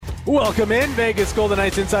Welcome in, Vegas Golden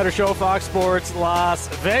Knights Insider Show, Fox Sports Las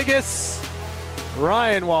Vegas.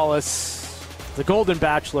 Ryan Wallace, the Golden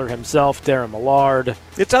Bachelor himself, Daren Millard.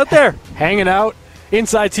 It's out there. Hanging out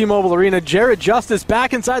inside T-Mobile Arena. Jered Justice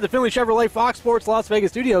back inside the Finley Chevrolet Fox Sports Las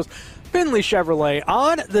Vegas studios. Finley Chevrolet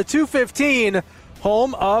on the 215,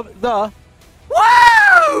 home of the...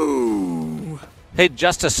 Woo! Hey,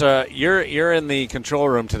 Justice, you're in the control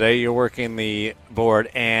room today. You're working the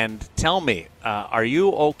board. And tell me, are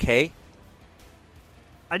you okay?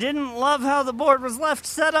 I didn't love how the board was left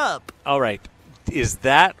set up. All right. Is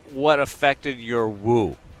that what affected your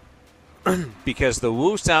woo? Because the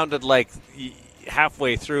woo sounded like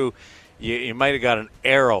halfway through you might have got an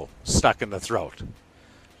arrow stuck in the throat.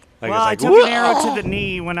 Like well, it's I like, took woo! an arrow to the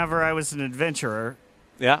knee whenever I was an adventurer.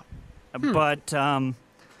 Yeah. But,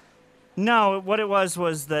 no, what it was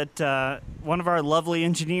that one of our lovely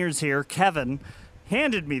engineers here, Kevin,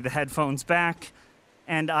 handed me the headphones back,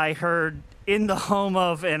 and I heard in the home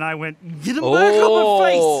of, and I went, get him back on the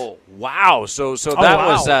face. Wow. So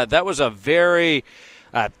that was a very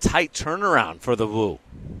tight turnaround for the woo.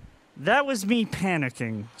 That was me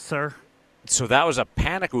panicking, sir. So that was a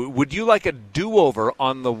panic. Would you like a do-over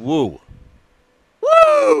on the woo?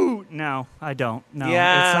 Woo! No, I don't. No,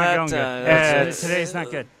 yeah, it's not going good. Today's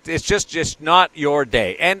not good. It's just not your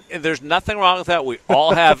day. And there's nothing wrong with that. We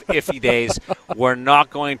all have iffy days. We're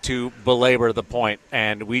not going to belabor the point.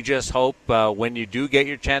 And we just hope when you do get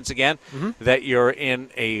your chance again that you're in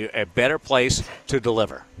a better place to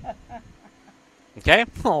deliver. Okay?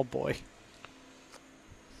 Oh, boy.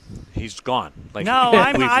 He's gone. Like, no,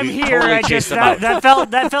 I'm here. Totally I just that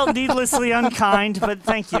felt needlessly unkind, but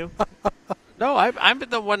thank you. No, I'm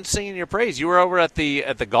the one singing your praise. You were over at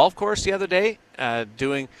the golf course the other day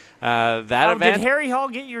doing that event. Did Harry Hall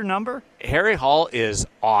get your number? Harry Hall is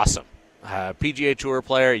awesome. PGA Tour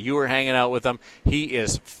player. You were hanging out with him. He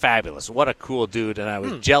is fabulous. What a cool dude, and I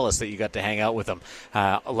was jealous that you got to hang out with him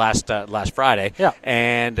last Friday. Yeah.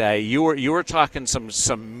 And you were talking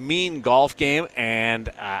some mean golf game, and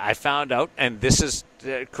I found out, and this is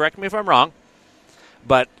correct me if I'm wrong,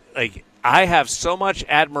 but like I have so much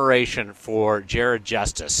admiration for Jered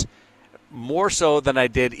Justice, more so than I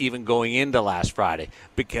did even going into last Friday,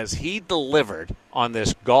 because he delivered on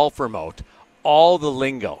this golf remote all the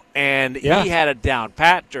lingo, and he had it down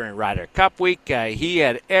pat during Ryder Cup week. He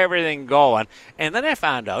had everything going, and then I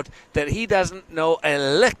found out that he doesn't know a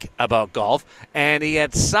lick about golf, and he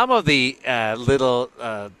had some of the little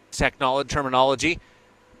terminology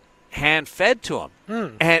hand-fed to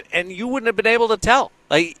him, and you wouldn't have been able to tell.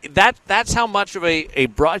 Like that's how much of a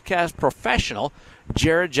broadcast professional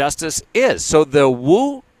Jered Justice is. So the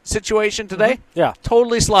woo situation today,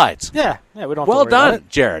 totally slides. Yeah, we don't have well to worry about done,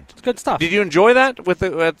 Jered. It's good stuff. Did you enjoy that with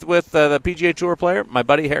the PGA Tour player, my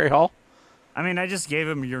buddy Harry Hall? I mean, I just gave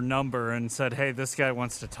him your number and said, hey, this guy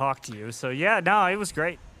wants to talk to you. So, yeah, no, it was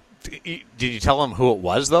great. Did you tell him who it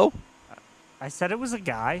was, though? I said it was a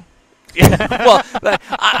guy. Well,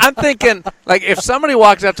 I'm thinking, like, if somebody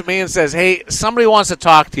walks up to me and says, hey, somebody wants to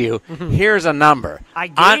talk to you, here's a number.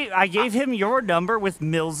 I gave him your number with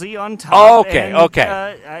Millsy on top. Oh, okay,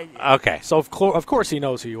 okay. So, of course he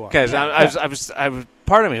knows who you are. Because I was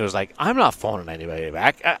part of me was like, I'm not phoning anybody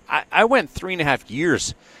back. I went 3.5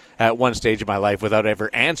 years at one stage of my life without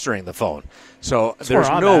ever answering the phone. So there's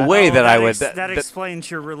no way that I would. That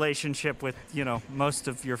explains your relationship with most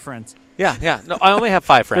of your friends. Yeah. No, I only have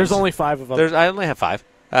 5 friends. There's only 5 of them. I only have 5.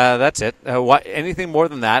 That's it. Anything more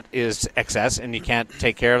than that is excess, and you can't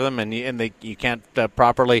take care of them, and you can't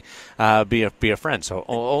properly be a friend. So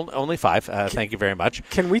only 5. Thank you very much.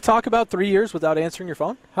 Can we talk about 3 years without answering your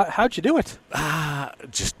phone? How'd you do it?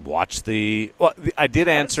 Just watch the. Well, I did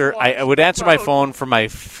answer. I would answer my phone for my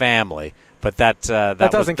family, but that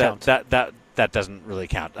doesn't count. That doesn't really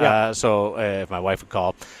count. Yeah. So if my wife would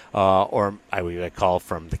call, or I would call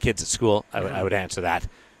from the kids at school, I would answer that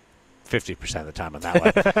 50% of the time on that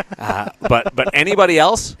one. But anybody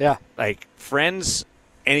else, like friends,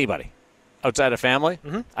 anybody outside of family,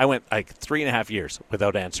 I went like 3.5 years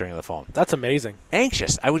without answering the phone. That's amazing.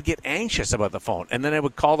 Anxious. I would get anxious about the phone, and then I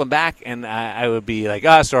would call them back, and I would be like,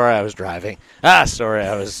 sorry, I was driving. Sorry,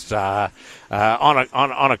 I was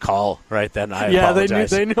on a call right then. I apologize.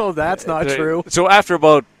 They know that's not true. So after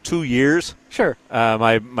about 2 years, sure,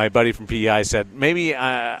 my buddy from PEI said, maybe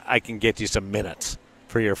I can get you some minutes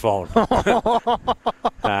for your phone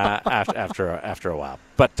after a while.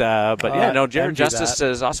 But Jered Justice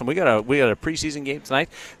is awesome. We got a preseason game tonight.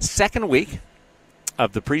 Second week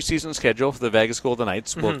of the preseason schedule for the Vegas Golden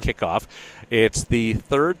Knights will kick off. It's the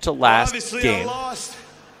third to last Obviously game. I lost,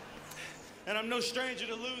 and I'm no stranger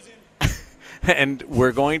to losing. and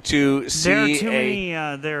we're going to see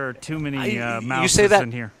there are too many mouses you say that,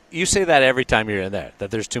 in here. You say that every time you're in there,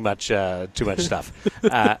 that there's too much stuff.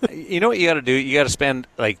 You know what you got to do? You got to spend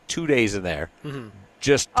like 2 days in there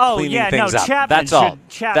just cleaning things up. Chapman that's all.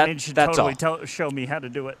 Chapman should totally show me how to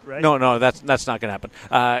do it, right? No, that's not going to happen.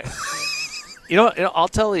 You know, I'll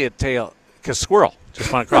tell you a tale, because squirrel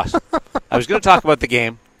just went across. I was going to talk about the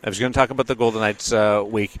game. I was going to talk about the Golden Knights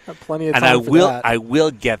week. Plenty of time and for that. I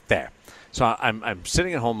will get there. So I'm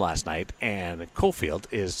sitting at home last night, and Cofield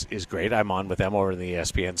is great. I'm on with them over on the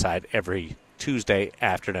ESPN side every Tuesday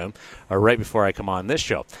afternoon, or right before I come on this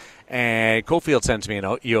show. And Cofield sends me a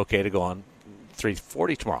note, you okay to go on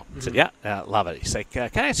 3:40 tomorrow? I said, yeah, love it. He's like, can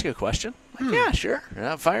I ask you a question? I'm like, yeah, sure.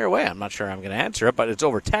 Fire away. I'm not sure I'm going to answer it, but it's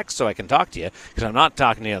over text so I can talk to you, because I'm not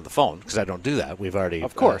talking to you on the phone, because I don't do that. We've already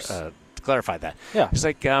of course. Clarified that. Yeah. He's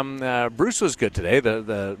like, Bruce was good today,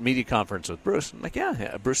 the media conference with Bruce. I'm like,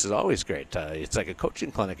 yeah, Bruce is always great. It's like a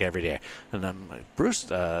coaching clinic every day. And I'm like, Bruce,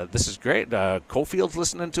 this is great. Cofield's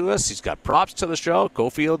listening to us. He's got props to the show.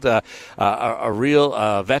 Cofield, a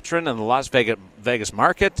real veteran in the Las Vegas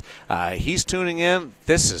market. He's tuning in.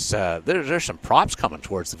 This is there's some props coming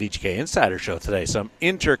towards the VGK Insider Show today. Some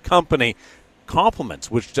intercompany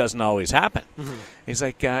compliments, which doesn't always happen. He's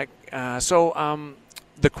like,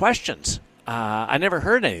 the questions, I never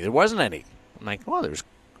heard any. There wasn't any. I'm like, well, there's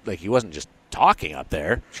like he wasn't just talking up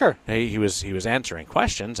there. Sure. He was answering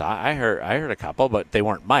questions. I heard a couple, but they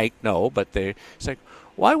weren't mic'd. No, but it's like,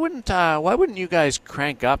 why wouldn't you guys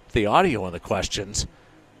crank up the audio on the questions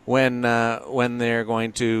when they're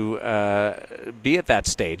going to be at that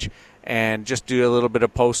stage and just do a little bit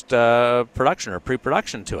of post production or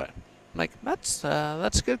pre-production to it? I'm like, that's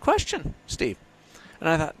a good question, Steve. And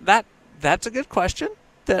I thought that's a good question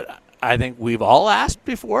that I think we've all asked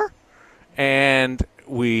before, and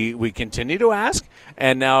we continue to ask.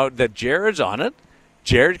 And now that Jered's on it,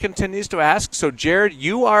 Jered continues to ask. So, Jered,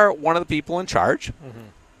 you are one of the people in charge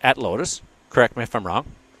at Lotus. Correct me if I'm wrong.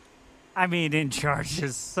 I mean, in charge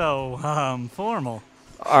is so formal.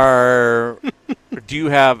 Do you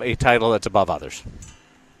have a title that's above others?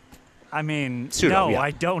 I mean, Pseudo, no, yeah.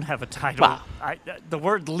 I don't have a title. Wow. The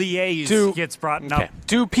word liaise gets brought up.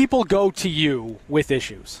 Do people go to you with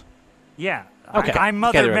issues? Yeah. Okay. I'm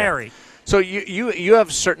Mother Mary. So you have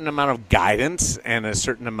a certain amount of guidance and a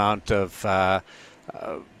certain amount of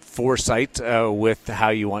foresight with how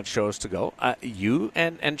you want shows to go. You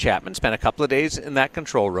and Chapman spent a couple of days in that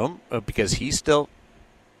control room because he's still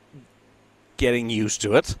getting used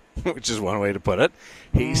to it, which is one way to put it.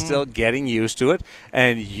 He's still getting used to it,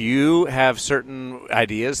 and you have certain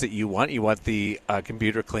ideas that you want. You want the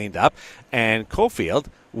computer cleaned up, and Cofield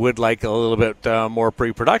would like a little bit more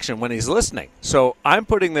pre-production when he's listening. So I'm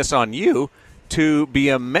putting this on you to be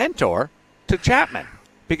a mentor to Chapman,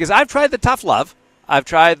 because I've tried the tough love, I've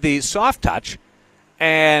tried the soft touch,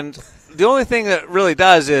 and the only thing that really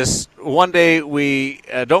does is one day we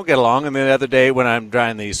don't get along, and the other day when I'm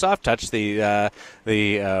trying the soft touch, the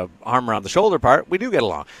arm around the shoulder part, we do get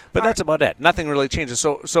along. But that's about it. Nothing really changes.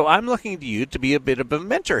 So I'm looking to you to be a bit of a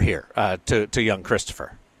mentor here to young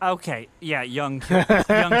Christopher. Okay, yeah, young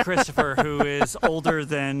Christopher, who is older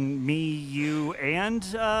than me, you, and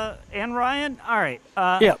Ryan. All right.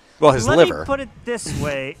 Yeah. Well, his liver. Let me put it this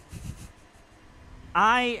way.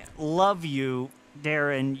 I love you,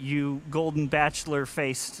 Daren, you golden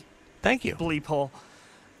bachelor-faced Thank you. bleep hole.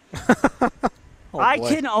 Oh, I boy.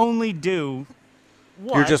 can only do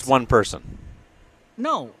what... You're just one person.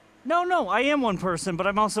 No. I am one person, but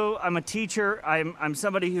I'm a teacher. I'm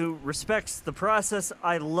somebody who respects the process.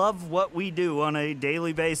 I love what we do on a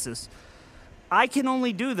daily basis. I can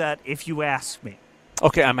only do that if you ask me.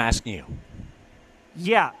 Okay, I'm asking you.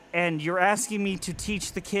 Yeah, and you're asking me to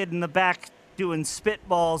teach the kid in the back doing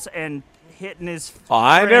spitballs and hitting his... Oh,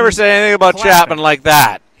 I friend never said anything about clapping. Chapman like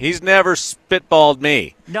that. He's never spitballed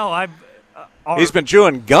me. No, I've... He's been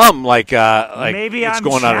chewing gum like maybe it's I'm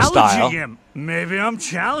going out of style. challenging him. Maybe I'm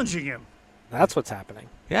challenging him. That's what's happening.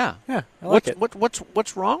 Yeah. Yeah, I like it.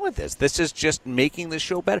 What's wrong with this? This is just making the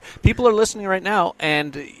show better. People are listening right now,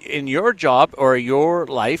 and in your job or your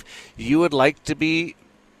life, you would like to be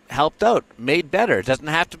helped out, made better. It doesn't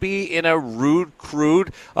have to be in a rude,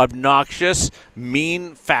 crude, obnoxious,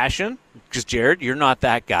 mean fashion, because, Jered, you're not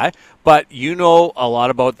that guy. But you know a lot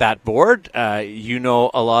about that board. You know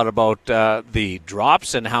a lot about the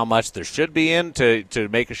drops and how much there should be in to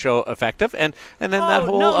make a show effective, and then that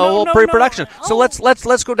whole pre-production. So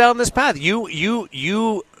let's go down this path. You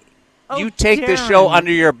take this show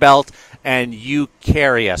under your belt, and you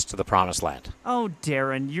carry us to the promised land. Oh,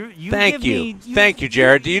 Daren, you Thank give you. me... Thank you,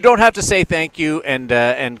 Jered. You don't have to say thank you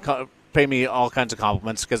and pay me all kinds of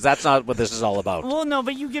compliments because that's not what this is all about. Well, no,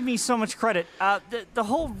 but you give me so much credit. The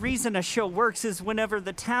whole reason a show works is whenever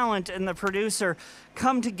the talent and the producer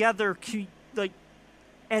come together,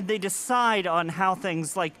 and they decide on how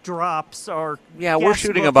things like drops or Yeah, we're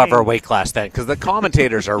shooting above our weight class then because the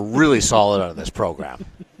commentators are really solid on this program.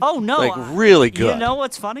 Oh, no. Like, really good. You know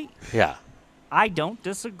what's funny? Yeah. I don't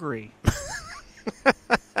disagree.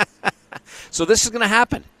 So this is going to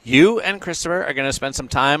happen. You and Christopher are going to spend some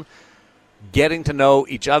time getting to know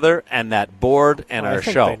each other and that board and our I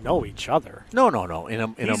think show. They know each other. No.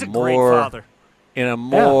 He's a great father. In a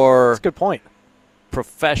more that's a good point.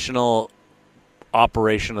 Professional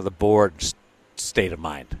operation of the board state of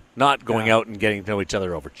mind. Not going out and getting to know each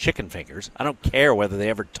other over chicken fingers. I don't care whether they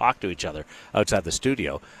ever talk to each other outside the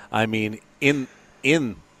studio. I mean, in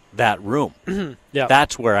that room,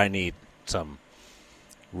 that's where I need some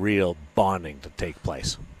real bonding to take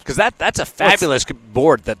place. Because that's a fabulous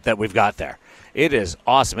board that we've got there. It is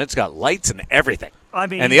awesome. It's got lights and everything. I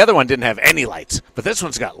mean, and the other one didn't have any lights, but this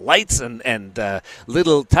one's got lights and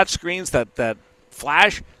little touch screens that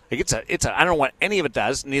flash. Like it's a I don't know what any of it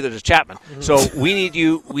does. Neither does Chapman. So we need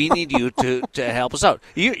you to help us out.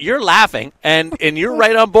 You're laughing and you're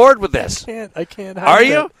right on board with this. I can't. Are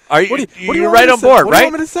you? Are you? You're right on What board, do right? you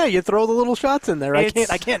want me to say? You throw the little shots in there. I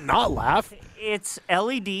can't not laugh. It's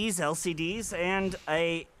LEDs, LCDs, and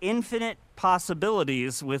infinite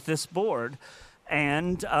possibilities with this board.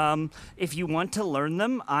 And if you want to learn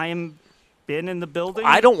them, I'm been in the building.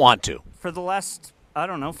 I don't want to. For the last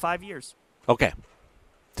 5 years. Okay.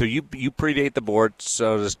 So you predate the board,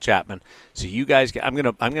 so does Chapman. So you guys, I'm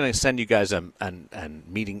gonna send you guys a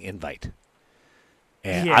meeting invite,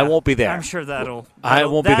 and I won't be there. I'm sure I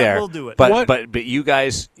won't be there. We'll do it. But you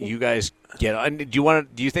guys get.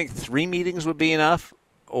 Do you think 3 meetings would be enough,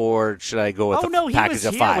 or should I go with a package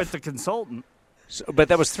of 5? He was here with the consultant. So, but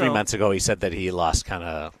that was 3 months ago. He said that he lost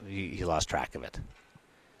he lost track of it.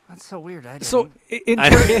 That's so weird.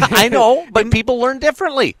 I know, but people learn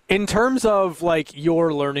differently. In terms of like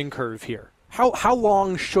your learning curve here, how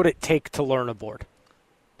long should it take to learn a board?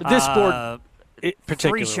 This board,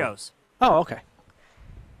 particularly. 3 shows. Oh, okay.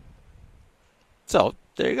 So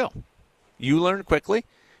there you go. You learn quickly.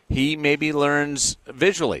 He maybe learns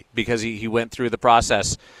visually because he went through the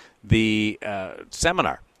process, the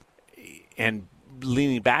seminar, and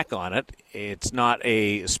leaning back on it, it's not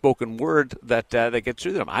a spoken word that gets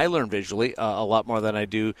through them. I learn visually a lot more than I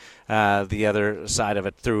do the other side of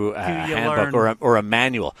it through a handbook or a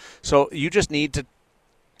manual. So you just need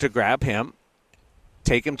to grab him,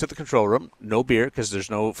 take him to the control room. No beer because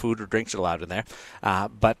there's no food or drinks allowed in there.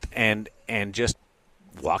 And just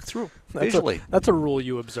walk through visually. That's a rule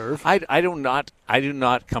you observe. I do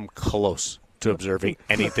not come close to observing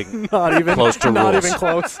anything not even close to not rules. even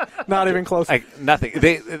close. Not even close. Like nothing.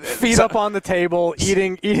 Feet up on the table,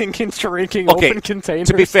 eating and drinking open containers.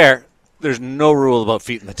 To be fair, there's no rule about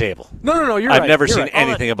feet on the table. No, you're I've right. never You're seen right.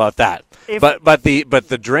 anything about that. But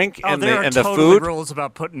the drink and there the are food. rules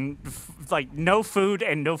about putting no food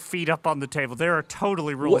and no feet up on the table. There are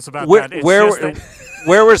totally rules about that. It's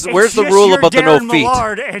where's the rule about the no Darren feet?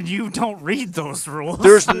 Millard, and you don't read those rules.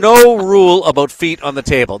 There's no rule about feet on the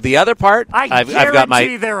table. The other part, I've got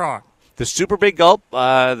there are. The super big gulp.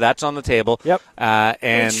 That's on the table. Yep.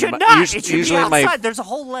 And It should not. It should usually be outside. There's a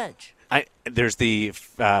whole ledge. There's I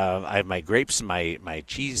have my grapes, my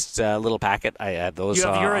cheese little packet. I have those. You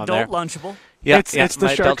have your on adult there. Lunchable. Yeah, it's the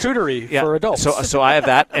charcuterie for adults. So I have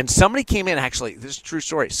that. And somebody came in, actually, this is a true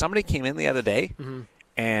story. Somebody came in the other day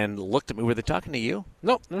and looked at me. Were they talking to you?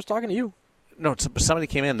 No, I was talking to you. No, somebody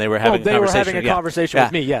came in. They were having a conversation. They were having a conversation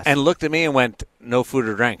with me, yes. And looked at me and went, no food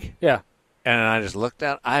or drink. Yeah. And I just looked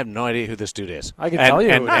at. I have no idea who this dude is. I can tell you.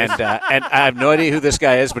 And I have no idea who this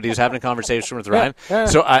guy is, but he was having a conversation with Ryan. Yeah.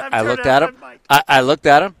 So I looked at him. I looked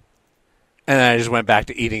at him, and I just went back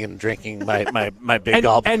to eating and drinking my big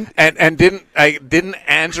gulp, and didn't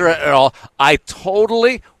answer it at all. I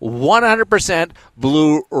totally 100%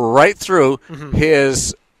 blew right through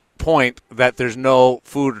his point that there's no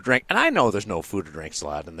food or drink, and I know there's no food or drinks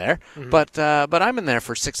allowed in there, but I'm in there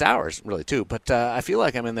for 6 hours, really too. But I feel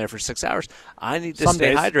like I'm in there for 6 hours. I need to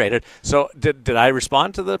stay hydrated. So did I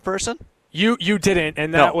respond to the person? You didn't,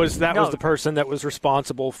 and that was the person that was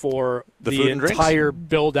responsible for the entire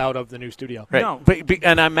build out of the new studio. Right. No.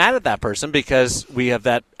 And I'm mad at that person because we have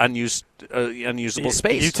that unusable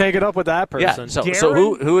space. You take it up with that person. Yeah. So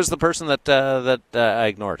who is the person that I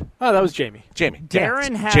ignored? Oh, that was Jamie.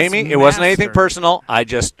 Darren has Jamie. It wasn't anything personal. I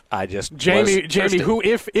just Jamie. Was who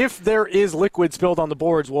if there is liquid spilled on the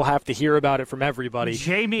boards, we'll have to hear about it from everybody.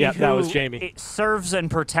 Jamie, that was Jamie. Serves and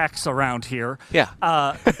protects around here. Yeah.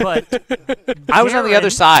 But I was on the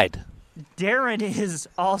other side. Daren is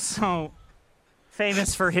also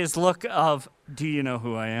famous for his look of, do you know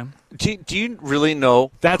who I am? Do you really know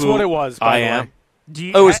That's who what it was, by I the am? way. Do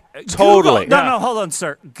you, It was totally. Google, no, hold on,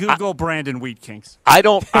 sir. Google Brandon Wheatkinks. I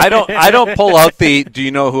don't pull out the do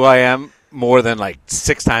you know who I am more than like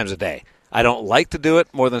 6 times a day. I don't like to do it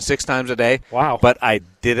more than 6 times a day. Wow. But I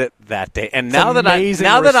did it that day. And It's now that amazing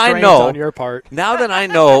I restraint know on your part. now that I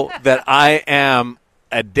know that I am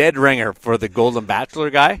a dead ringer for the Golden Bachelor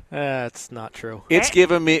guy, That's not true. it's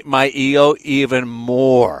given me my ego even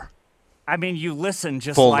more I mean, you listen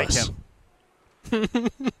just fullness. like him.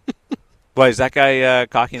 Why, is that guy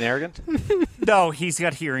cocky and arrogant? No, he's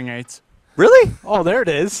got hearing aids. Really? Oh, there it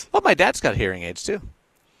is. Well, my dad's got hearing aids too.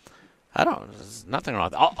 There's nothing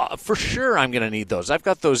wrong with that. For sure, I'm going to need those. I've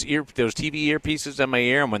got those TV earpieces in my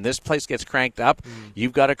ear, and when this place gets cranked up,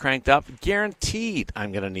 you've got it cranked up. Guaranteed,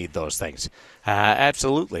 I'm going to need those things.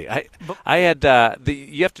 Absolutely. I had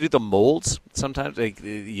you have to do the molds sometimes. Like,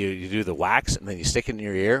 you do the wax and then you stick it in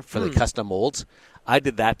your ear for the custom molds. I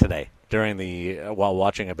did that today during while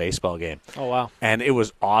watching a baseball game. Oh, wow. And it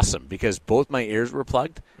was awesome because both my ears were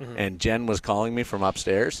plugged, and Jen was calling me from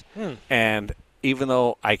upstairs, and even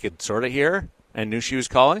though I could sort of hear her and knew she was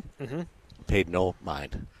calling, paid no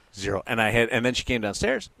mind, zero. And then she came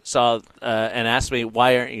downstairs, saw and asked me,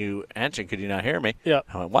 "Why aren't you answering? Could you not hear me?" Yep.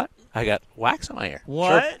 I went, "What? I got wax on my ear."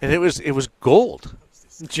 What? Sure. And it was gold.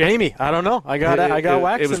 Jamie, I don't know. I got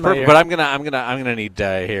wax It was in my perfect, ear. but I'm gonna need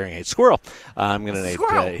hearing aids. Squirrel. I'm gonna need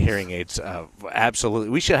Squirrel. hearing aids. Absolutely.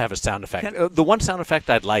 We should have a sound effect. The one sound effect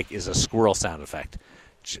I'd like is a squirrel sound effect.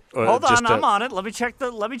 Hold on, I'm on it. Let me check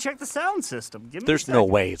the sound system. Give me There's a no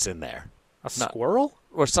second. way it's in there. A squirrel?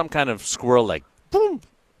 Or some kind of squirrel, like boom.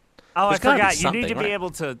 Oh, I There's gotta be forgot. You need to something, be right?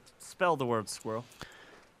 able to spell the word squirrel.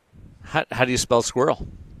 How do you spell squirrel?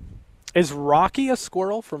 Is Rocky a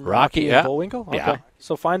squirrel from Rocky, Rocky yeah. and Bullwinkle? Okay. Yeah.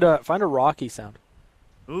 So find a Rocky sound.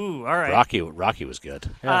 Ooh, all right. Rocky was good.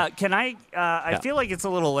 Can I? I feel like it's a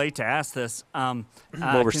little late to ask this. Well,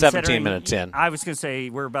 we're 17 minutes in. I was going to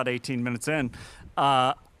say we're about 18 minutes in.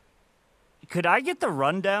 Could I get the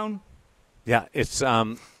rundown? Yeah, it's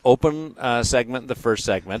open segment, the first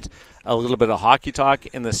segment, a little bit of hockey talk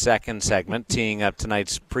in the second segment, teeing up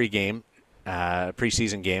tonight's preseason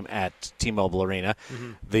game at T-Mobile Arena.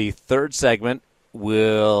 The third segment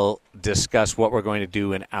will discuss what we're going to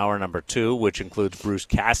do in hour number 2, which includes Bruce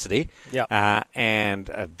Cassidy,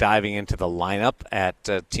 and diving into the lineup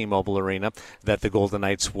at T-Mobile Arena that the Golden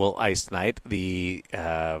Knights will ice tonight. The,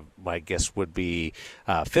 I guess, would be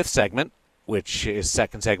fifth segment, which is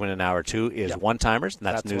second segment in hour 2, is one-timers, and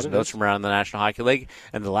that's news and notes from around the National Hockey League.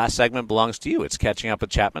 And the last segment belongs to you. It's catching up with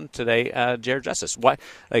Chapman today, Jered Justice. Why?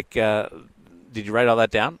 Did you write all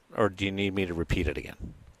that down, or do you need me to repeat it again?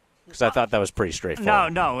 Because I thought that was pretty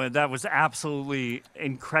straightforward. No, that was absolutely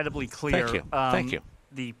incredibly clear. Thank you. Thank you.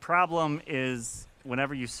 The problem is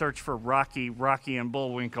whenever you search for Rocky, and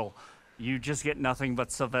Bullwinkle, you just get nothing but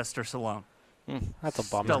Sylvester Stallone. That's a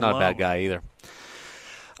bummer. He's not a bad guy either.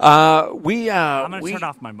 I'm going to turn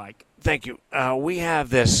off my mic. Thank you. We have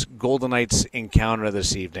this Golden Knights encounter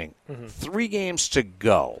this evening. 3 games to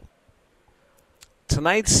go.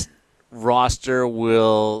 Tonight's roster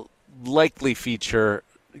will likely feature,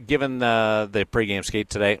 given the pregame skate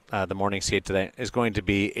today, the morning skate today, is going to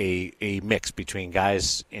be a mix between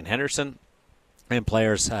guys in Henderson and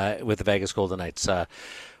players with the Vegas Golden Knights.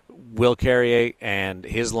 Will Carrier and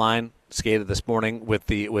his line skated this morning with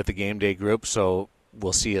the game day group, so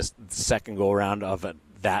we'll see a second go-around of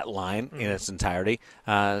that line in its entirety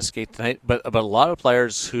skate tonight. But a lot of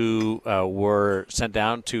players who were sent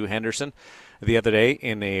down to Henderson the other day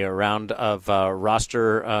in a round of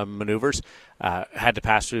roster maneuvers had to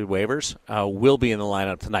pass through waivers, will be in the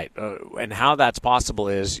lineup tonight. And how that's possible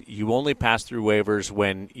is you only pass through waivers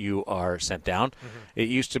when you are sent down. It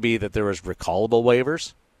used to be that there was recallable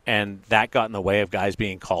waivers, and that got in the way of guys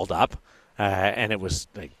being called up. And it was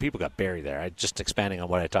like people got buried there. Just expanding on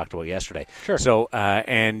what I talked about yesterday. Sure. So,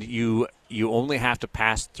 and you only have to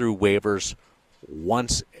pass through waivers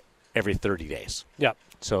once every 30 days. Yep.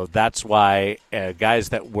 So that's why guys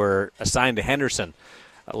that were assigned to Henderson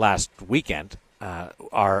last weekend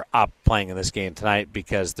are up playing in this game tonight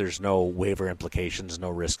because there's no waiver implications, no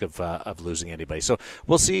risk of losing anybody. So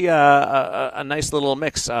we'll see a nice little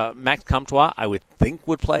mix. Max Comtois, I would think,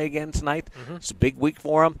 would play again tonight. It's a big week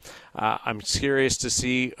for him. I'm curious to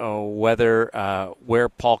see where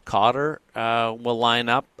Paul Cotter will line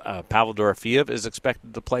up. Pavel Dorofeev is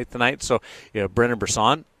expected to play tonight. So Brennan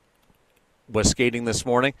Brisson was skating this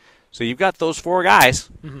morning. So you've got those 4 guys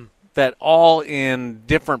that all in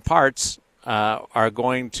different parts are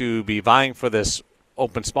going to be vying for this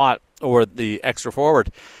open spot or the extra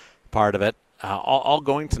forward. part of it, all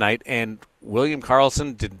going tonight. And William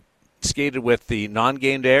Karlsson skated with the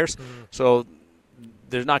non-game dares, so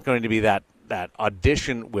there's not going to be that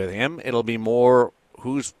audition with him. It'll be more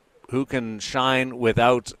who can shine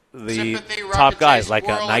without the top guys like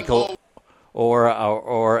a Michael or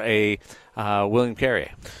a William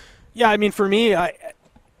Carrier. Yeah, I mean, for me,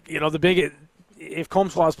 if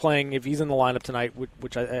Comtois saying if he's in the lineup tonight,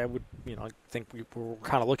 which I would, I think we're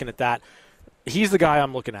kind of looking at that, he's the guy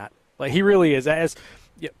I'm looking at. Like, he really is.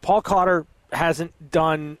 Paul Cotter hasn't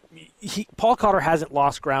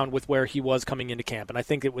lost ground with where he was coming into camp, and I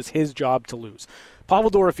think it was his job to lose.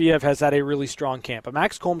 Pavel Dorofeev has had a really strong camp, but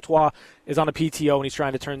Max Comtois is on a PTO, and he's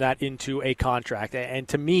trying to turn that into a contract. And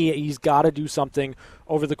to me, he's got to do something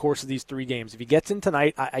over the course of these 3 games. If he gets in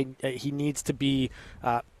tonight, he needs to be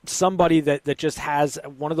somebody that just has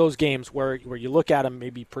one of those games where you look at him,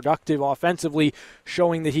 maybe productive offensively,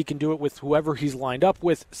 showing that he can do it with whoever he's lined up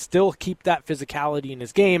with, still keep that physicality in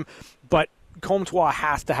his game, but Comtois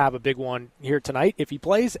has to have a big one here tonight if he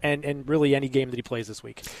plays, and really any game that he plays this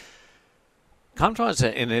week. Comtois is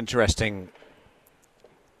an interesting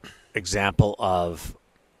example of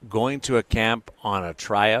going to a camp on a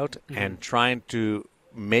tryout and trying to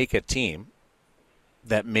make a team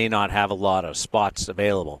that may not have a lot of spots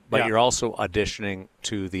available, but you're also auditioning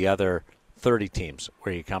to the other 30 teams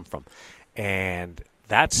where you come from. And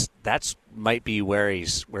that's might be where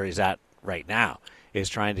he's at right now, is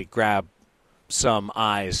trying to grab some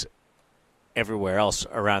eyes everywhere else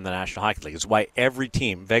around the National Hockey League. It's why every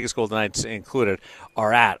team, Vegas Golden Knights included,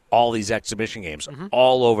 are at all these exhibition games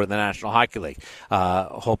all over the National Hockey League,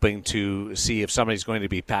 hoping to see if somebody's going to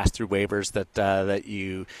be passed through waivers that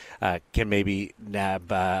you can maybe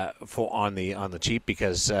nab on the cheap,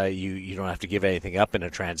 because you don't have to give anything up in a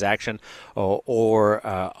transaction, or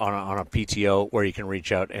on a PTO where you can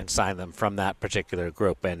reach out and sign them from that particular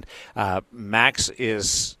group. And Max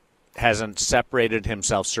hasn't separated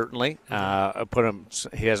himself, certainly. He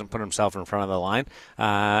hasn't put himself in front of the line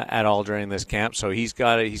at all during this camp, so he's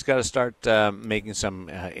got to start making some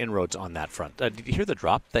inroads on that front. Did you hear the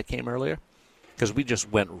drop that came earlier? Because we just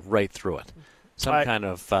went right through it.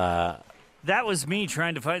 That was me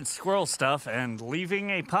trying to find squirrel stuff and leaving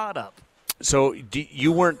a pot up. So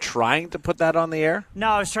you weren't trying to put that on the air?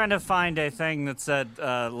 No, I was trying to find a thing that said,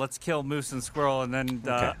 let's kill moose and squirrel, and then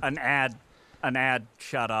an ad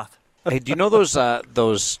shut off. Hey, do you know those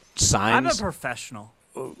signs? I'm a professional.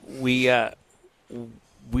 We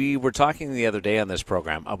were talking the other day on this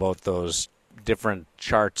program about those different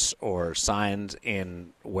charts or signs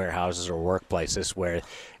in warehouses or workplaces where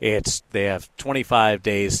they have 25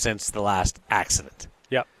 days since the last accident.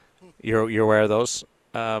 Yep. You're aware of those,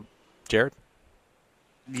 Jered?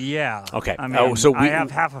 Yeah. Okay. I mean, I have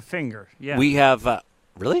half a finger. Yeah. We have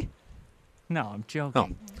really? No, I'm joking. Oh,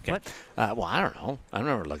 okay. What? Well, I don't know. I've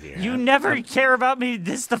never looked at your You hand. never care about me.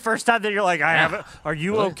 This is the first time that you're like, I have it. Are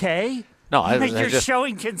you okay? No, you're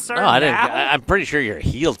showing concern. No, I didn't. now? I'm pretty sure you're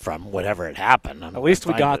healed from whatever had happened. At least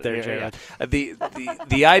we got there, Jered.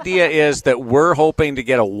 The idea is that we're hoping to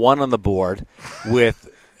get a 1 on the board with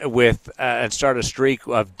and start a streak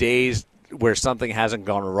of days where something hasn't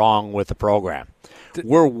gone wrong with the program.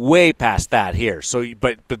 We're way past that here. So,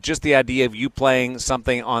 but just the idea of you playing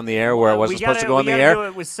something on the air where it wasn't supposed to go on the air. We got to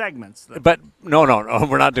do it with segments. Though. But no,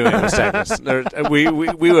 we're not doing it with segments.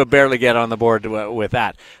 We would barely get on the board with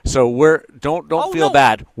that. So don't feel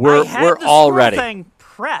bad. We're all ready. Thing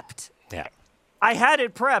prepped. Yeah. I had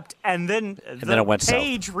it prepped, and then it went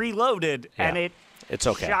page reloaded, and it's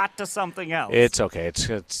okay. Shot to something else. It's okay. It's.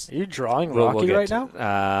 Are you drawing Rocky right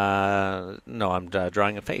now? No, I'm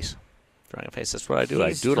drawing a face. That's what I do.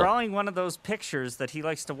 He's I doodle. drawing one of those pictures that he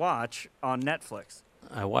likes to watch on Netflix.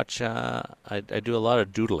 I watch. I do a lot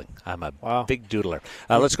of doodling. I'm a big doodler.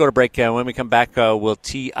 Let's go to break. When we come back, we'll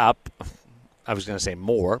tee up. I was going to say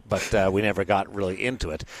more, but we never got really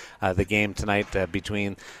into it. The game tonight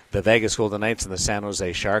between the Vegas Golden Knights and the San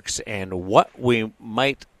Jose Sharks, and what we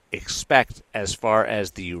might expect as far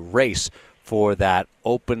as the race for that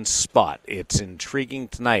open spot. It's intriguing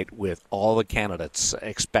tonight with all the candidates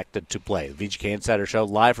expected to play. The VGK Insider Show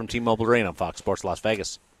live from T-Mobile Arena on Fox Sports Las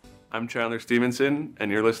Vegas. I'm Chandler Stevenson,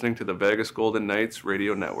 and you're listening to the Vegas Golden Knights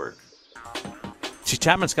Radio Network. See,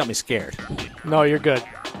 Chapman's got me scared. No, you're good.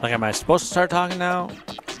 Like, am I supposed to start talking now?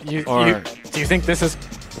 Do you think this is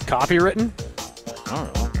copywritten? I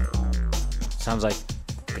don't know. Sounds like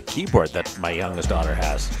the keyboard that my youngest daughter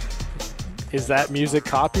has. Is that music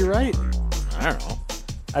copyright? I don't know.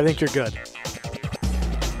 I think you're good.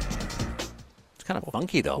 It's kind of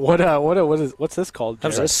funky, though. What's this called, Jered? That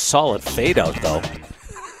was a solid fade out, though.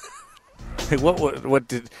 What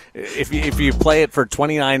did if you play it for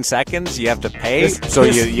 29 seconds, you have to pay? So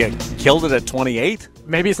you killed it at 28?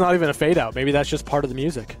 Maybe it's not even a fade out. Maybe that's just part of the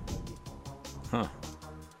music. Huh.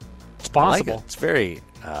 It's possible. I like it. It's very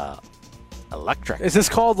electric. Is this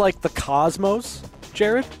called like the Cosmos,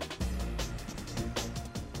 Jered?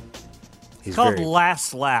 It's called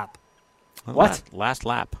Last Lap. What? Last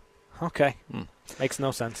lap. Okay. Makes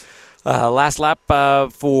no sense. Last lap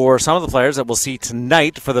for some of the players that we'll see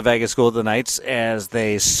tonight for the Vegas Golden Knights as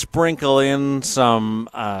they sprinkle in some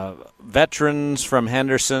veterans from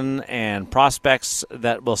Henderson and prospects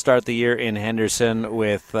that will start the year in Henderson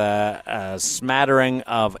with a smattering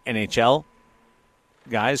of NHL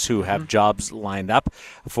guys who have jobs lined up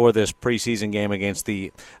for this preseason game against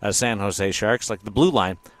the San Jose Sharks. Like the blue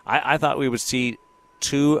line, I thought we would see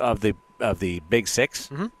two of the big six.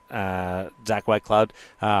 Zach Whitecloud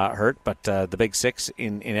hurt, but the big six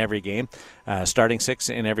in every game, starting six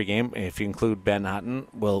in every game. If you include Ben Hutton,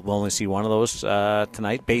 we'll only see one of those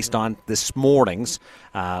tonight based on this morning's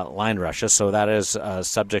line rushes. So that is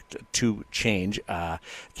subject to change.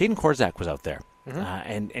 Caden Korzak was out there,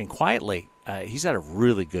 and quietly, he's had a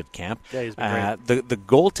really good camp. Yeah, he's been great. The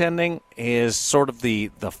goaltending is sort of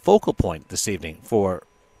the focal point this evening for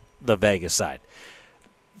the Vegas side.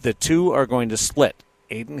 The two are going to split.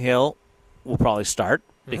 Aiden Hill will probably start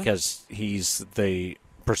because he's the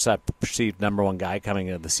perceived number one guy coming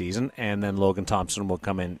into the season, and then Logan Thompson will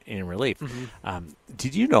come in relief.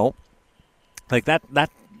 Did you know, like that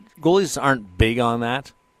goalies aren't big on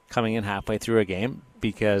that coming in halfway through a game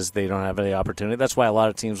because they don't have any opportunity. That's why a lot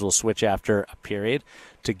of teams will switch after a period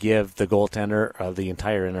to give the goaltender the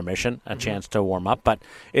entire intermission a chance to warm up. But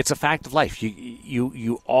it's a fact of life.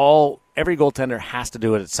 Every goaltender has to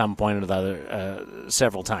do it at some point or the other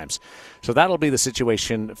several times. So that'll be the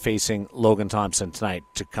situation facing Logan Thompson tonight,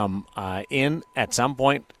 to come in at some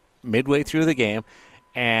point midway through the game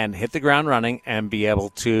and hit the ground running and be able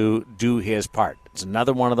to do his part. It's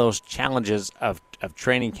another one of those challenges of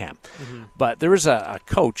training camp. But there was a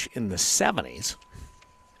coach in the 70s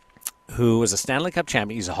who was a Stanley Cup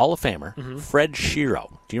champion. He's a Hall of Famer, Fred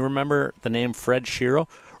Shero. Do you remember the name Fred Shero?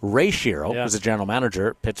 Ray Shero was a general manager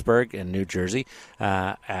at Pittsburgh in New Jersey.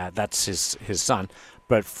 That's his son.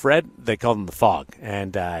 But Fred, they called him the Fog,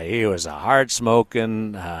 and he was a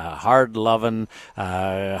hard-smoking, hard-loving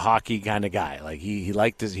hockey kind of guy. Like he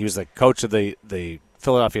liked this. He was the coach of the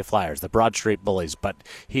Philadelphia Flyers, the Broad Street Bullies, but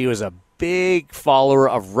he was a big follower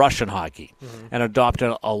of Russian hockey and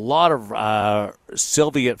adopted a lot of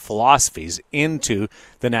Soviet philosophies into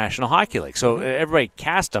the National Hockey League. So everybody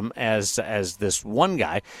cast him as this one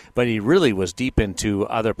guy, but he really was deep into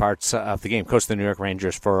other parts of the game. Coached the New York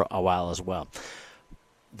Rangers for a while as well.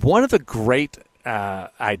 One of the great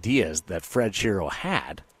ideas that Fred Shero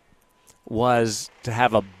had was to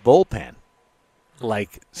have a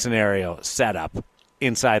bullpen-like scenario set up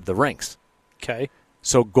inside the rinks. Okay.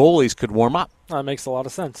 So goalies could warm up. That makes a lot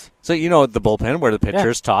of sense. So you know the bullpen where the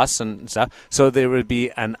pitchers toss and stuff. So there would be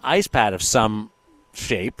an ice pad of some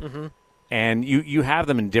shape, and you have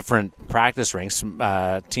them in different practice rinks.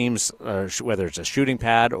 Teams, whether it's a shooting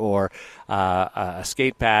pad or a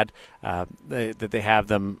skate pad, that they have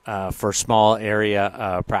them for small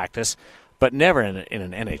area practice, but never in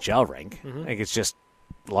an NHL rink. Like it's just.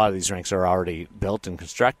 A lot of these rinks are already built and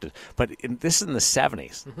constructed. But this is in the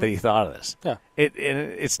 70s that he thought of this. Yeah.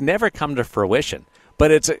 It's never come to fruition,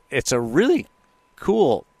 but it's a really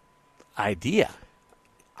cool idea.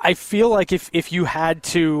 I feel like if you had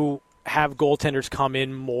to have goaltenders come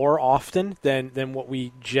in more often than what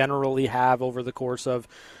we generally have over the course of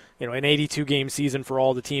an 82-game season for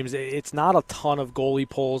all the teams, it's not a ton of goalie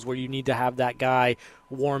pulls where you need to have that guy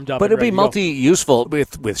warmed up. But it'd be multi-useful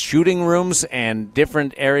with shooting rooms and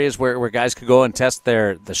different areas where guys could go and test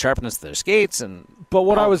the sharpness of their skates. But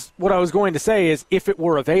what I was going to say is, if it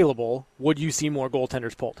were available, would you see more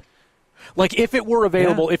goaltenders pulled? Like, if it were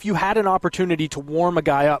available, if you had an opportunity to warm a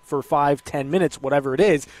guy up for 5-10 minutes, whatever it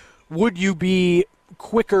is, would you be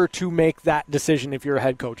quicker to make that decision if you're a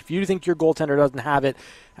head coach? If you think your goaltender doesn't have it,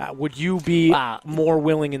 would you be more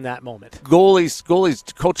willing in that moment? Coaches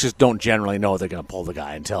don't generally know they're going to pull the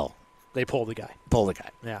guy until they pull the guy.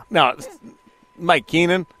 Yeah. Now, Mike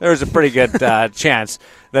Keenan, there's a pretty good chance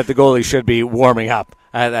that the goalie should be warming up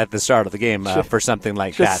at the start of the game for something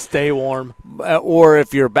like that. Just stay warm. Or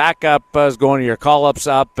if your backup is going to your call-ups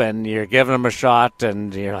up and you're giving him a shot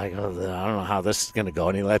and you're like, oh, I don't know how this is going to go,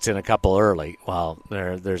 and he lets in a couple early. Well,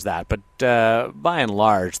 there's that. But by and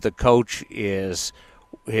large, the coach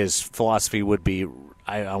his philosophy would be,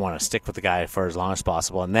 I want to stick with the guy for as long as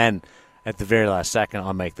possible, and then at the very last second,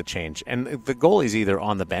 I'll make the change. And the goalie's either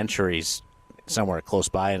on the bench or he's somewhere close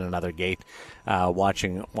by in another gate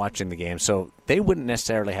watching the game. So they wouldn't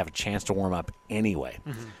necessarily have a chance to warm up anyway,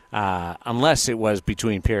 unless it was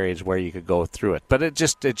between periods where you could go through it. But it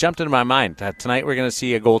jumped into my mind. Tonight we're going to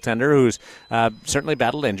see a goaltender who's certainly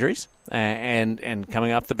battled injuries. And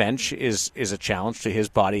coming off the bench is a challenge to his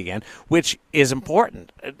body again, which is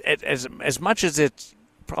important. As much as it's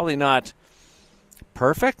probably not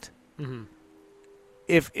perfect,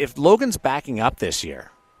 if Logan's backing up this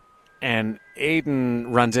year and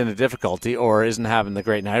Aiden runs into difficulty or isn't having the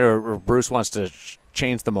great night or Bruce wants to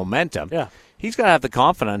change the momentum, he's got to have the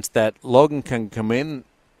confidence that Logan can come in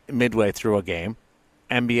midway through a game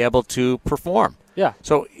and be able to perform. Yeah.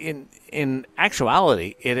 So in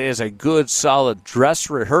actuality, it is a good, solid dress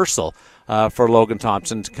rehearsal for Logan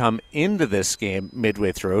Thompson to come into this game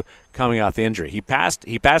midway through, coming off the injury. He passed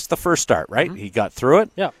the first start, right? He got through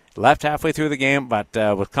it. Yeah. Left halfway through the game, but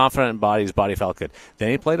with confident body, his body felt good.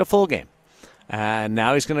 Then he played a full game. And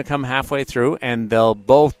now he's going to come halfway through, and they'll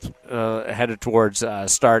both headed towards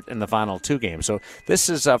start in the final two games. So this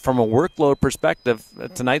is, from a workload perspective,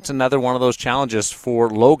 tonight's another one of those challenges for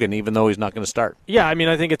Logan, even though he's not going to start. Yeah, I mean,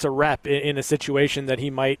 I think it's a rep in a situation that he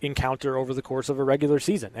might encounter over the course of a regular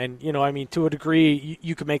season. And, I mean, to a degree,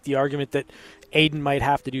 you could make the argument that Aiden might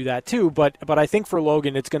have to do that too. But I think for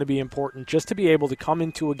Logan, it's going to be important just to be able to come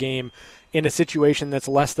into a game in a situation that's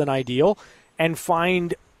less than ideal and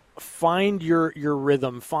find your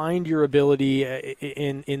rhythm, find your ability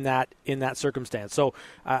in that circumstance. So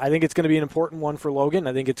I think it's going to be an important one for Logan.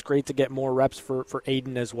 I think it's great to get more reps for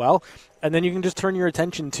Aiden as well. And then you can just turn your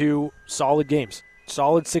attention to solid games,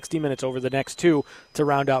 solid 60 minutes over the next two to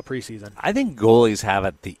round out preseason. I think goalies have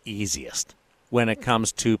it the easiest when it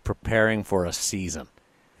comes to preparing for a season.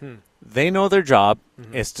 They know their job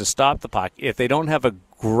is to stop the puck. If they don't have a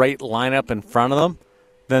great lineup in front of them,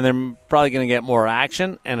 then they're probably going to get more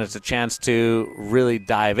action, and it's a chance to really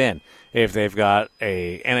dive in. If they've got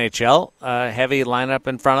a NHL heavy lineup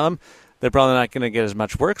in front of them, they're probably not going to get as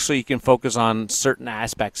much work, so you can focus on certain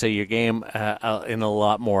aspects of your game in a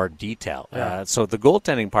lot more detail. Yeah. So the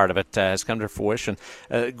goaltending part of it has come to fruition.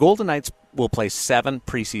 Golden Knights will play 7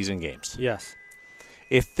 preseason games. Yes.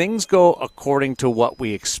 If things go according to what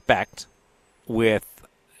we expect with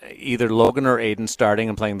either Logan or Aiden starting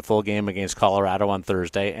and playing the full game against Colorado on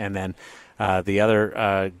Thursday, and then the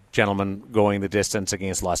other gentleman going the distance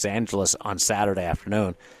against Los Angeles on Saturday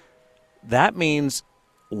afternoon, that means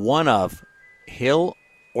one of Hill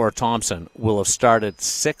or Thompson will have started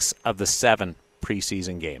 6 of the 7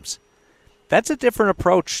 preseason games. That's a different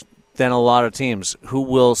approach than a lot of teams who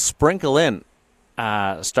will sprinkle in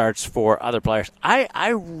starts for other players. I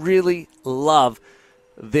really love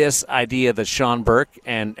this idea that Sean Burke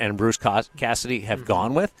and Bruce Cassidy have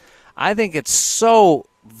gone with. I think it's so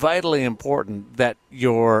vitally important that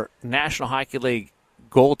your National Hockey League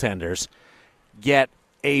goaltenders get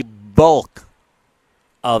a bulk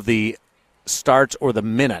of the starts or the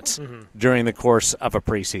minutes during the course of a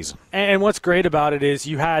preseason. And what's great about it is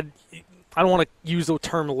you had, I don't want to use the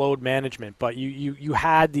term load management, but you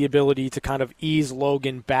had the ability to kind of ease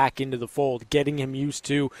Logan back into the fold, getting him used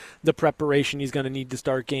to the preparation he's going to need to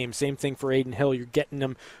start games. Same thing for Aiden Hill. You're getting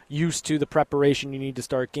him used to the preparation you need to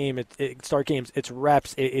start games. It's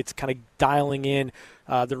reps. It's kind of dialing in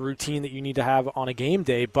the routine that you need to have on a game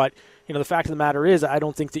day. But the fact of the matter is, I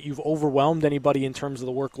don't think that you've overwhelmed anybody in terms of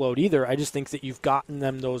the workload either. I just think that you've gotten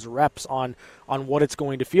them those reps on what it's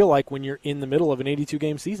going to feel like when you're in the middle of an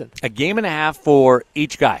 82-game season. A game and a half for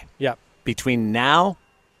each guy. Yeah. Between now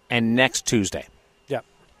and next Tuesday. Yeah.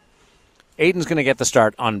 Aiden's going to get the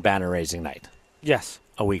start on banner raising night. Yes.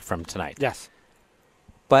 A week from tonight. Yes.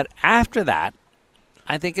 But after that,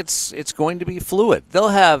 I think it's going to be fluid. They'll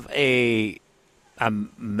have a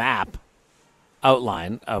map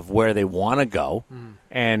outline of where they want to go,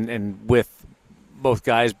 and with both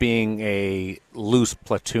guys being a loose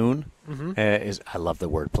platoon, I love the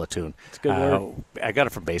word platoon. It's a good word. I got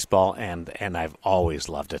it from baseball, and I've always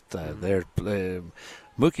loved it.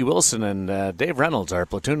 Mookie Wilson and Dave Reynolds are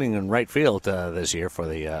platooning in right field this year for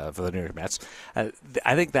the New York Mets.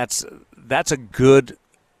 I think that's a good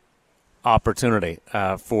opportunity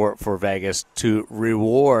for Vegas to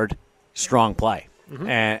reward strong play.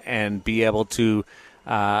 And be able to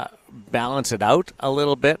balance it out a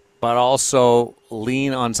little bit, but also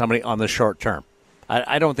lean on somebody on the short term.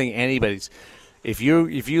 I don't think anybody's. If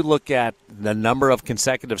you look at the number of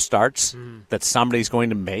consecutive starts that somebody's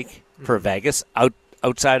going to make for Vegas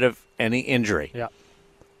outside of any injury,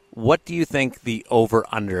 what do you think the over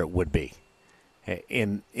under would be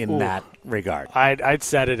in that regard? I'd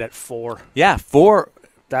set it at 4. Yeah, 4.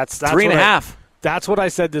 That's 3.5. That's what I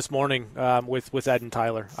said this morning with Ed and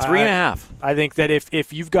Tyler. 3.5. I think that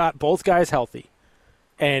if you've got both guys healthy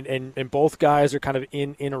and both guys are kind of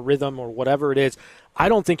in a rhythm or whatever it is, I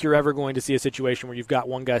don't think you're ever going to see a situation where you've got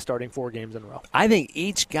one guy starting 4 games in a row. I think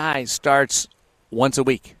each guy starts once a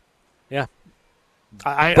week. Yeah.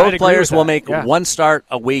 Both players will make one start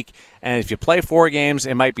a week, and if you play 4 games,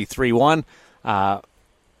 it might be 3-1.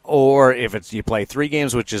 Or if you play 3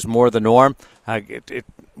 games, which is more the norm, it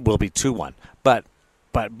will be 2-1. But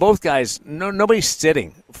both guys, nobody's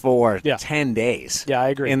sitting for 10 days. Yeah, I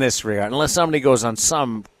agree. In this regard, unless somebody goes on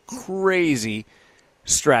some crazy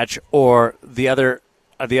stretch, or the other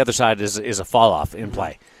side is a fall off in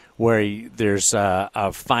play, where there's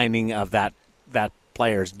a finding of that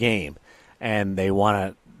player's game, and they want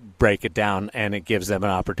to break it down, and it gives them an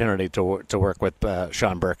opportunity to work with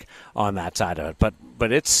Sean Burke on that side of it.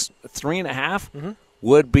 But it's 3.5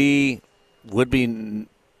 would be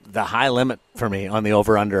the high limit for me on the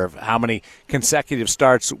over-under of how many consecutive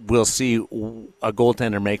starts we'll see a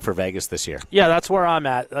goaltender make for Vegas this year. Yeah, that's where I'm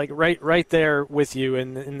at. Like right there with you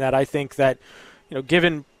in that I think that,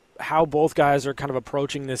 given how both guys are kind of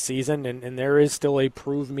approaching this season, and there is still a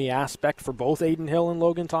prove me aspect for both Adin Hill and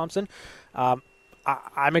Logan Thompson,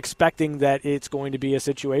 I'm expecting that it's going to be a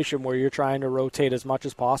situation where you're trying to rotate as much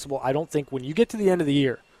as possible. I don't think when you get to the end of the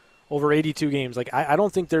year, over 82 games, I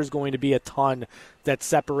don't think there's going to be a ton that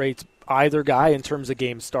separates either guy in terms of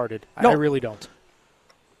games started. No. I really don't.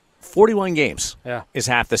 41 games is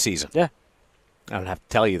half the season. Yeah. I don't have to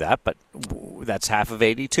tell you that, but that's half of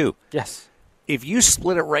 82. Yes. If you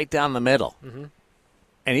split it right down the middle,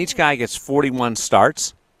 and each guy gets 41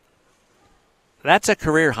 starts, that's a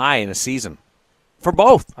career high in a season for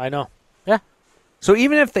both. I know. Yeah. So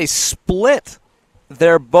even if they split,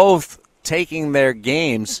 they're both taking their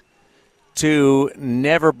games to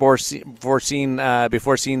never before seen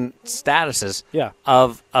statuses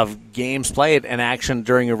of games played and action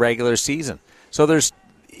during a regular season. So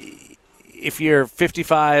if you're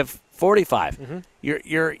 55-45,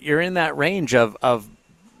 you're in that range of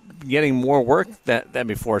getting more work than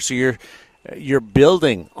before. So you're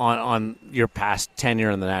building on your past tenure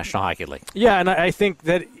in the National Hockey League. Yeah, and I think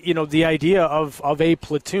that the idea of a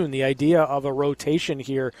platoon, the idea of a rotation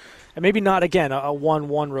here. And maybe not, again, a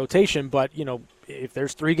 1-1 rotation, but, if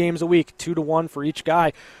there's 3 games a week, 2-1 for each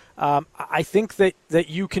guy, I think that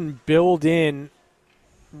you can build in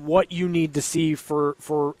what you need to see for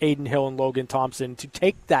Adin Hill and Logan Thompson to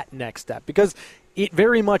take that next step, because it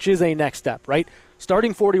very much is a next step, right?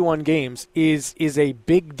 Starting 41 games is a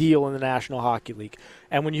big deal in the National Hockey League.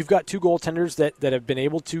 And when you've got 2 goaltenders that have been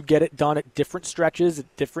able to get it done at different stretches,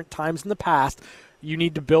 at different times in the past, you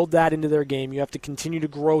need to build that into their game. You have to continue to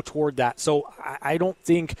grow toward that. So I don't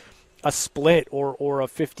think a split or a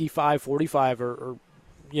 55-45 or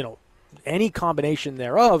any combination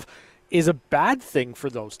thereof is a bad thing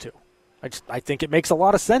for those two. I think it makes a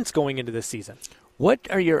lot of sense going into this season. What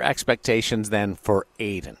are your expectations then for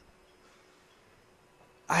Adin?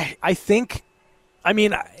 I think,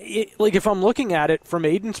 if I'm looking at it from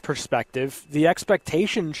Adin's perspective, the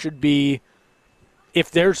expectation should be, if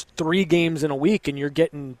there's 3 games in a week and you're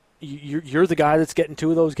the guy that's getting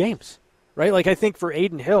 2 of those games, right? Like, I think for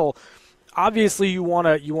Adin Hill, obviously you want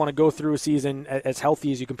to go through a season as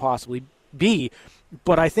healthy as you can possibly be,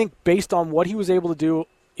 but I think based on what he was able to do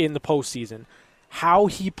in the postseason, how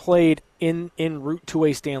he played en route to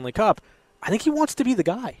a Stanley Cup, I think he wants to be the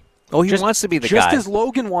guy. Oh, he wants to be the guy. Just as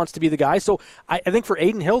Logan wants to be the guy. So I think for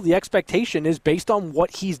Adin Hill, the expectation is based on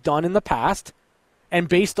what he's done in the past and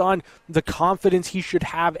based on the confidence he should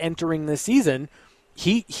have entering this season.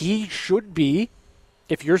 He should be,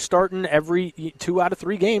 if you're starting every 2 out of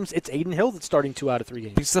 3 games, it's Adin Hill that's starting 2 out of 3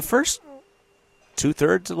 games. Because the first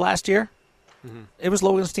 2/3 of last year, it was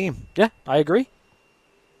Logan's team. Yeah, I agree.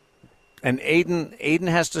 And Adin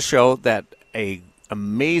has to show that a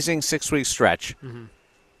amazing 6-week stretch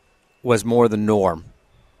was more the norm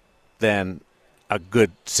than a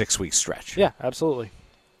good 6-week stretch. Yeah, absolutely.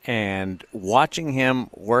 And watching him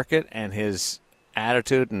work it and his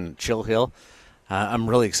attitude and chill hill, I'm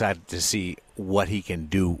really excited to see what he can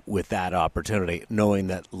do with that opportunity, knowing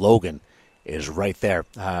that Logan is right there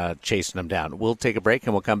chasing him down. We'll take a break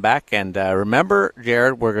and we'll come back. And remember,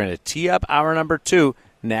 Jered, we're going to tee up hour number 2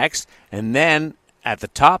 next, and then at the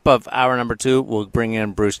top of hour number 2, we'll bring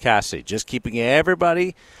in Bruce Cassidy, just keeping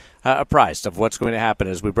everybody apprised of what's going to happen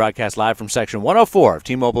as we broadcast live from Section 104 of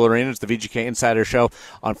T-Mobile Arena. It's the VGK Insider Show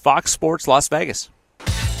on Fox Sports Las Vegas.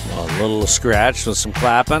 A little scratch with some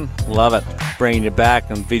clapping. Love it. Bringing you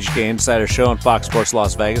back on VGK Insider Show on Fox Sports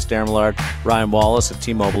Las Vegas. Daren Millard, Ryan Wallace at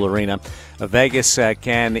T-Mobile Arena. Vegas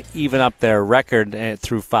can even up their record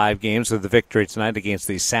through 5 games with the victory tonight against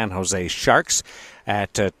the San Jose Sharks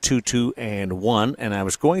at 2-2-1. And I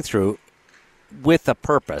was going through, with a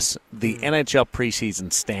purpose, the NHL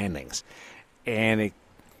preseason standings. And it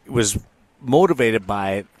was motivated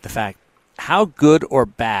by the fact, how good or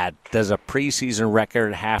bad does a preseason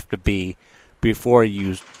record have to be before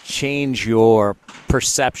you change your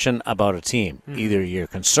perception about a team? Either you're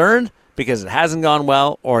concerned because it hasn't gone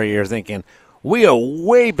well, or you're thinking, we are a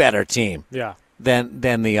way better team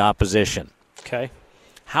than the opposition. Okay.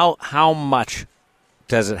 How much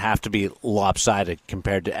does it have to be lopsided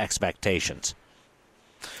compared to expectations?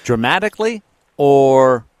 Dramatically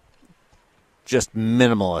or just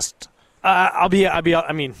minimalist?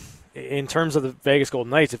 I mean, in terms of the Vegas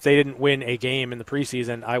Golden Knights, if they didn't win a game in the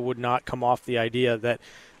preseason, I would not come off the idea that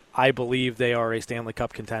I believe they are a Stanley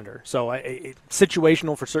Cup contender. So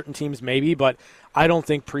situational for certain teams, maybe, but I don't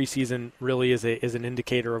think preseason really is an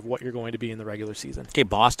indicator of what you're going to be in the regular season. Okay,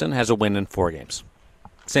 Boston has a win in 4 games.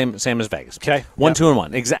 Same as Vegas. Okay.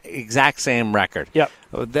 1-2-1. Exact same record. Yep.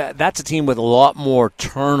 That's a team with a lot more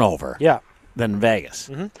turnover than Vegas.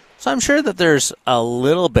 Mm-hmm. So I'm sure that there's a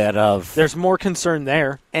little bit of... There's more concern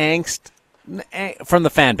there. Angst from the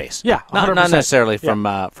fan base. Yeah, 100%. Not necessarily from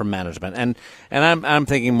management. And I'm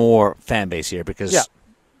thinking more fan base here because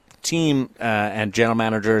team and general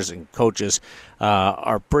managers and coaches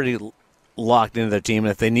are pretty locked into their team.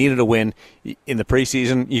 And if they needed a win in the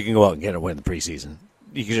preseason, you can go out and get a win in the preseason.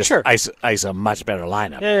 You can just ice a much better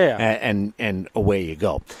lineup, and away you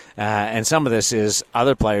go. And some of this is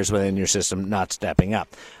other players within your system not stepping up.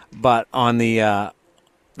 But on the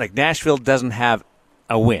like Nashville doesn't have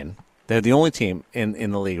a win. They're the only team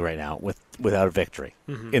in the league right now without a victory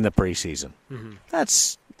in the preseason. Mm-hmm.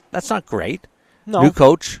 That's not great. No. New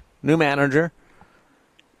coach, new manager.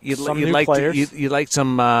 You'd like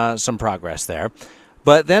some progress there.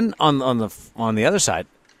 But then on the other side,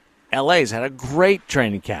 LA's had a great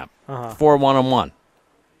training camp for 1-on-1.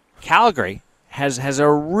 Calgary has a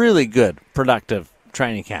really good, productive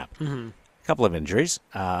training camp. Mm-hmm. A couple of injuries,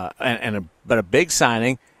 but a big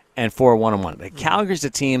signing and for 1-on-1. Calgary's a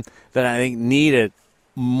team that I think needed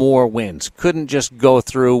more wins. Couldn't just go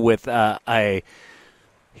through with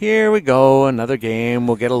here we go, another game.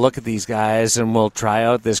 We'll get a look at these guys and we'll try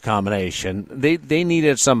out this combination. They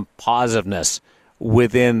needed some positiveness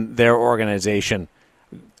within their organization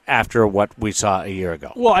after what we saw a year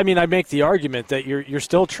ago. Well, I mean, I make the argument that you're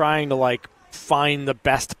still trying to find the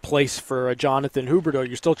best place for a Jonathan Huberdeau.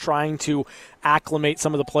 You're still trying to acclimate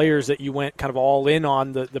some of the players that you went kind of all in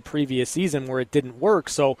on the previous season where it didn't work.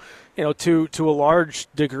 So, to a large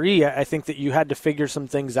degree, I think that you had to figure some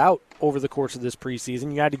things out over the course of this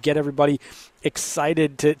preseason. You had to get everybody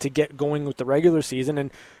excited to get going with the regular season.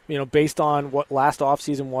 And, based on what last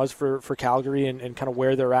offseason was for Calgary and kind of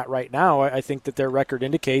where they're at right now, I think that their record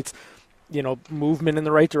indicates, movement in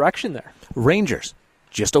the right direction there. Rangers.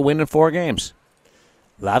 Just a win in 4 games.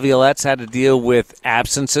 Laviolette's had to deal with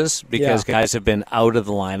absences because guys have been out of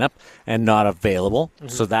the lineup and not available. Mm-hmm.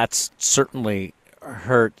 So that's certainly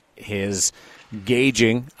hurt his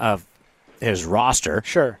gauging of his roster.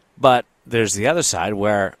 Sure. But there's the other side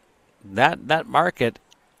where that market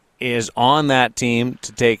is on that team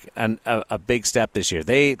to take a big step this year.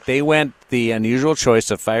 They went the unusual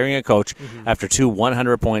choice of firing a coach after 2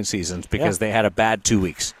 100-point seasons because they had a bad 2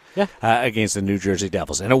 weeks. Against the New Jersey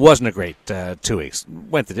Devils. And it wasn't a great 2 weeks.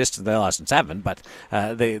 Went the distance, they lost in 7, but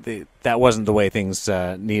that wasn't the way things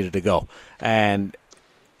needed to go. And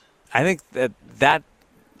I think that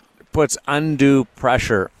puts undue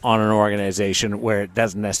pressure on an organization where it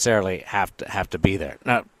doesn't necessarily have to be there.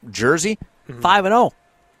 Now, Jersey, 5-0.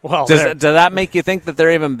 Well, does that make you think that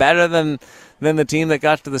they're even better than the team that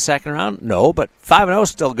got to the second round? No, but 5-0 is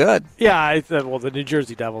still good. Yeah, well, the New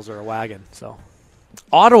Jersey Devils are a wagon, so...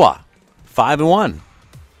 Ottawa, 5-1.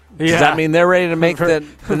 Does that mean they're ready to make the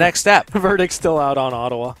next step? Verdict's still out on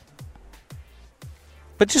Ottawa.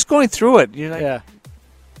 But just going through it, you're like,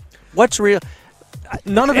 what's real?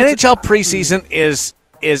 None of NHL preseason is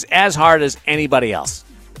as hard as anybody else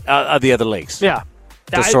of the other leagues. Yeah,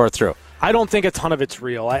 to sort through. I don't think a ton of it's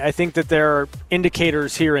real. I think that there are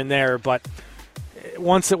indicators here and there, but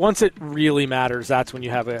once it really matters, that's when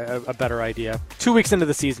you have a better idea. 2 weeks into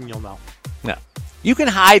the season, you'll know. Yeah. You can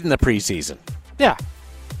hide in the preseason. Yeah.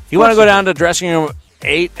 You want to go down to dressing room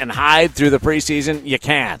 8 and hide through the preseason? You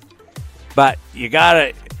can. But you got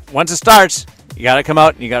to, once it starts, you got to come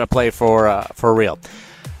out and you got to play for real.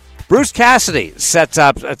 Bruce Cassidy sets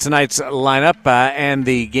up tonight's lineup and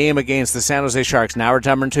the game against the San Jose Sharks, now at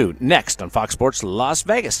number 2, next on Fox Sports Las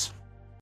Vegas.